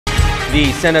The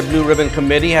Senate Blue Ribbon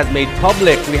Committee has made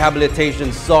public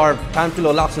rehabilitation czar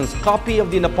Panfilo Lacson's copy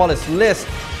of the Napoles List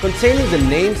containing the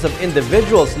names of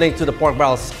individuals linked to the pork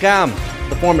barrel scam.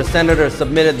 The former senator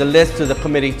submitted the list to the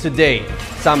committee today.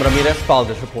 Sam Ramirez followed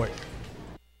this report.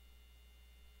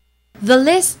 The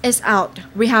list is out.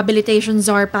 Rehabilitation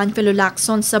czar Panfilo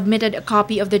Lacson submitted a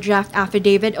copy of the draft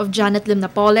affidavit of Janet Lim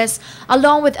Napoles,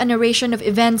 along with a narration of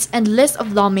events and list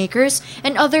of lawmakers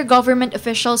and other government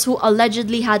officials who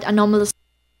allegedly had anomalous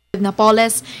with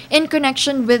Napoles in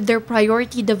connection with their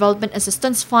Priority Development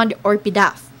Assistance Fund or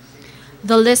PDAF.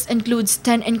 The list includes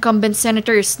 10 incumbent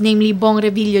senators, namely Bong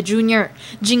Revilla Jr.,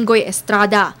 Jinggoy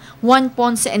Estrada, Juan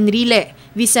Ponce Enrile,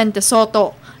 Vicente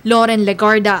Soto, Loren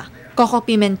Legarda, Coco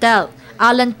Pimentel,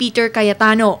 Alan Peter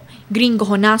Cayetano, Gringo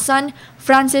Honasan,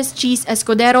 Francis Cheese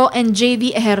Escudero, and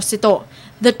J.V. Ejercito.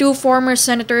 The two former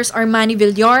senators are Manny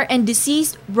Villar and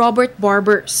deceased Robert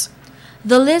Barbers.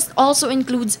 The list also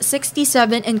includes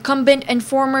 67 incumbent and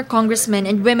former congressmen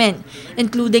and women,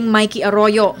 including Mikey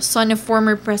Arroyo, son of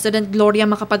former President Gloria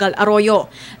Macapagal Arroyo,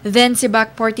 then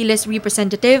Sibac Party List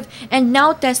Representative, and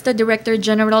now TESTA Director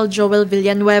General Joel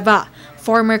Villanueva,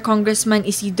 former Congressman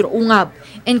Isidro Ungab,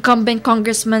 incumbent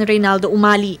Congressman Reynaldo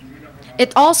Umali.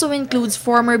 It also includes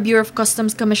former Bureau of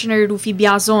Customs Commissioner Rufy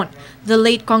Biazon, the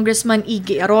late Congressman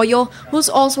Iggy Arroyo, who's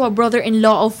also a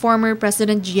brother-in-law of former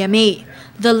President GMA.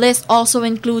 The list also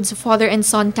includes father and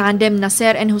son tandem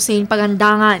Nasser and Hussein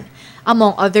Pagandangan,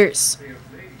 among others.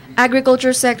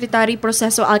 Agriculture Secretary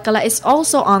Proceso Alcala is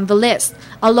also on the list,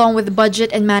 along with Budget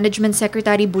and Management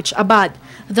Secretary Butch Abad.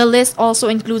 The list also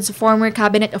includes former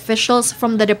cabinet officials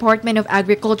from the Department of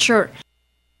Agriculture,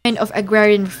 of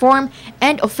Agrarian Reform,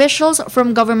 and officials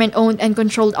from government-owned and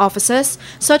controlled offices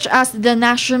such as the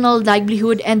National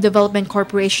Livelihood and Development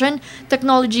Corporation,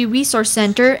 Technology Resource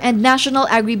Center, and National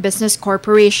Agribusiness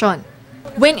Corporation.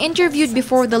 When interviewed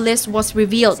before the list was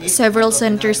revealed, several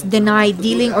senators denied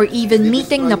dealing or even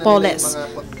meeting Napoles.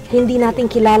 Hindi natin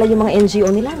kilala yung mga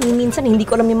NGO nila. Minsan hindi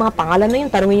ko alam yung mga pangalan na yun.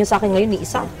 Tanungin niyo sa akin ngayon ni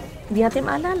isa. Hindi natin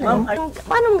maalala.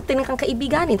 Paano tinakang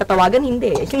kaibiganin? Tatawagan?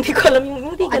 Hindi. Hindi ko alam yung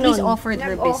hindi ganon. At least offered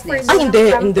her business. Ay,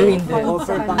 hindi.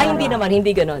 Ay, hindi naman.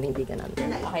 Hindi ganon.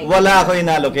 Okay. Wala ako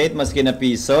inallocate maski na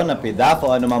piso, na PDAF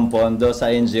o anumang pondo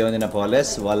sa NGO ni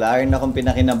Napoles. Wala rin akong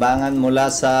pinakinabangan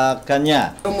mula sa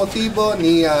kanya. Ang motibo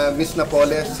ni Ms.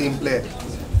 Napoles, simple.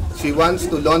 She wants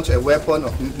to launch a weapon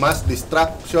of mass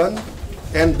destruction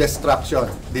and destruction.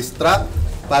 Distract,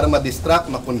 para ma-distract,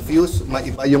 ma-confuse,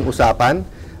 maiba yung usapan.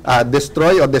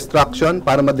 Destroy or destruction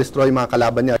para ma-destroy mga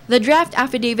kalaban niya. The draft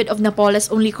affidavit of Napoles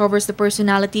only covers the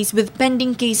personalities with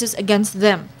pending cases against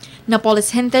them.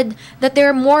 Napoles hinted that there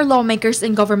are more lawmakers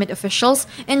and government officials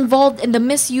involved in the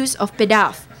misuse of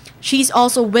PDAF. She's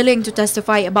also willing to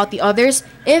testify about the others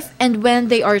if and when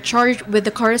they are charged with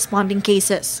the corresponding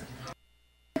cases.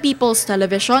 People's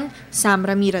Television, Sam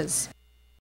Ramirez.